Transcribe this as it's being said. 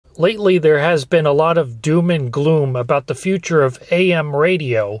Lately, there has been a lot of doom and gloom about the future of AM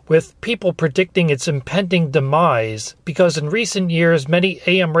radio, with people predicting its impending demise, because in recent years, many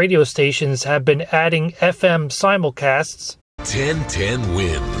AM radio stations have been adding FM simulcasts. 1010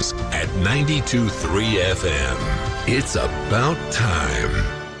 wins at 92.3 FM. It's about time.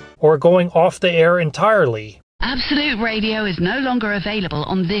 Or going off the air entirely. Absolute Radio is no longer available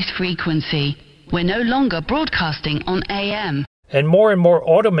on this frequency. We're no longer broadcasting on AM. And more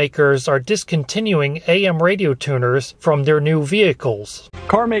automakers are discontinuing AM radio tuners from their new vehicles.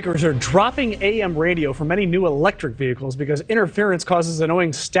 Car makers are dropping AM radio from many new electric vehicles because interference causes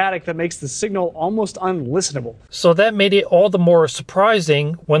annoying static that makes the signal almost unlistenable. So that made it all the more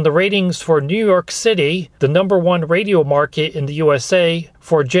surprising when the ratings for New York City, the #1 radio market in the USA,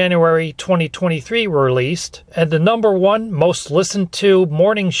 for January 2023 were released, and the #1 most listened to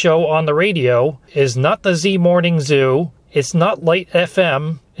morning show on the radio is not the Z Morning Zoo, it's not Light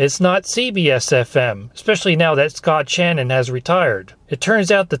FM, it's not CBS FM, especially now that Scott Shannon has retired. It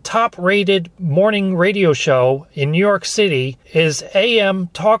turns out the top-rated morning radio show in New York City is AM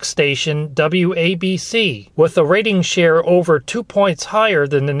talk station WABC, with a rating share over 2 points higher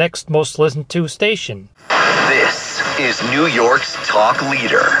than the next most listened to station. This is New York's talk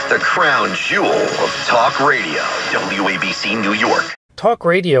leader, the crown jewel of talk radio, WABC New York. Talk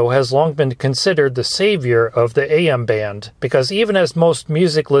radio has long been considered the savior of the AM band, because even as most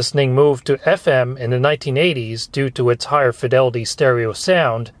music listening moved to FM in the 1980s due to its higher fidelity stereo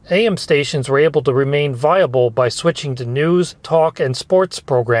sound, AM stations were able to remain viable by switching to news, talk, and sports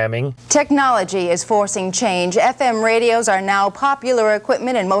programming. Technology is forcing change. FM radios are now popular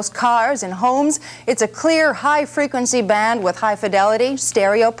equipment in most cars and homes. It's a clear, high-frequency band with high fidelity,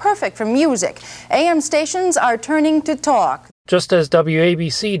 stereo, perfect for music. AM stations are turning to talk. Just as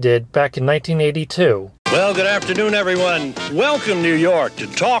WABC did back in 1982. Well, good afternoon, everyone. Welcome, New York, to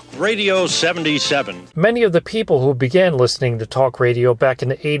Talk Radio 77. Many of the people who began listening to talk radio back in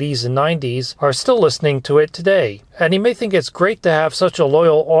the 80s and 90s are still listening to it today. And you may think it's great to have such a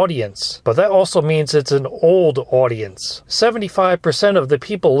loyal audience, but that also means it's an old audience. 75% of the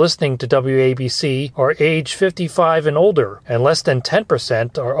people listening to WABC are age 55 and older, and less than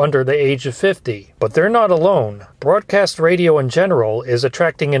 10% are under the age of 50. But they're not alone. Broadcast radio in general is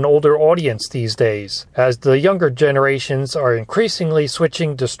attracting an older audience these days, as the younger generations are increasingly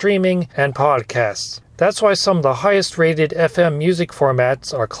switching to streaming and podcasts. That's why some of the highest rated FM music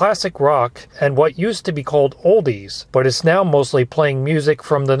formats are classic rock and what used to be called oldies, but is now mostly playing music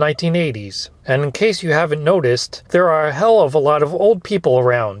from the 1980s. And in case you haven't noticed, there are a hell of a lot of old people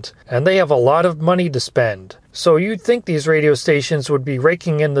around, and they have a lot of money to spend. So you'd think these radio stations would be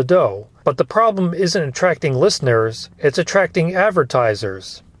raking in the dough. But the problem isn't attracting listeners, it's attracting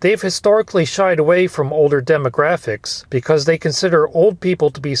advertisers. They've historically shied away from older demographics because they consider old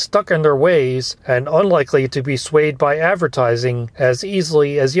people to be stuck in their ways and unlikely to be swayed by advertising as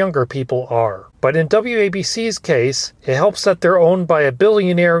easily as younger people are. But in WABC's case, it helps that they're owned by a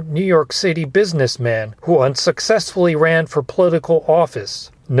billionaire New York City businessman who unsuccessfully ran for political office.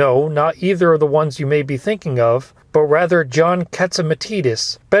 No, not either of the ones you may be thinking of, but rather John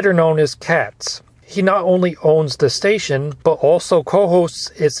Katzimatidis, better known as Katz. He not only owns the station, but also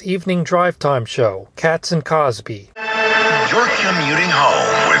co-hosts its evening drive time show, Katz and Cosby. You're commuting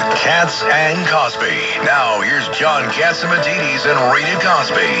home with Katz and Cosby. Now here's John Katzimatidis and Rated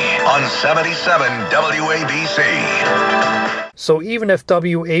Cosby on 77 WABC. So even if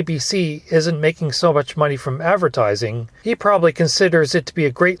WABC isn't making so much money from advertising, he probably considers it to be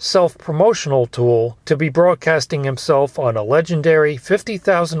a great self-promotional tool to be broadcasting himself on a legendary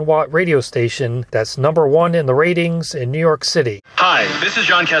 50,000-watt radio station that's #1 in the ratings in New York City. Hi, this is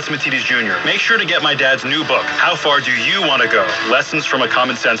John Katzimatidis Jr. Make sure to get my dad's new book, How Far Do You Want to Go? Lessons from a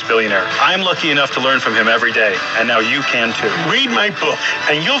Common Sense Billionaire. I'm lucky enough to learn from him every day, and now you can too. Read my book,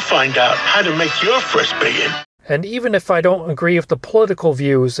 and you'll find out how to make your first billion. And even if I don't agree with the political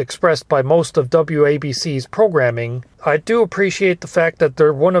views expressed by most of WABC's programming, I do appreciate the fact that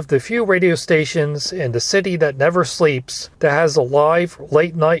they're one of the few radio stations in the city that never sleeps that has a live,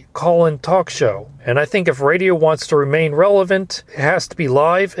 late-night call-in talk show. And I think if radio wants to remain relevant, it has to be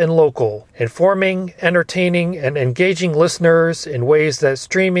live and local, informing, entertaining, and engaging listeners in ways that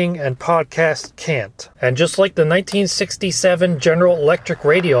streaming and podcasts can't. And just like the 1967 General Electric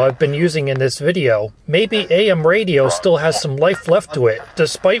radio I've been using in this video, maybe AM radio still has some life left to it,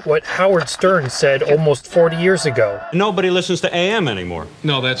 despite what Howard Stern said almost 40 years ago. Nobody listens to AM anymore.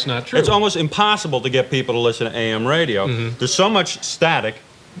 No, that's not true. It's almost impossible to get people to listen to AM radio. There's so much static,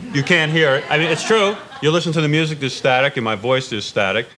 you can't hear it. I mean, it's true. You listen to the music, there's static, and my voice, there's static.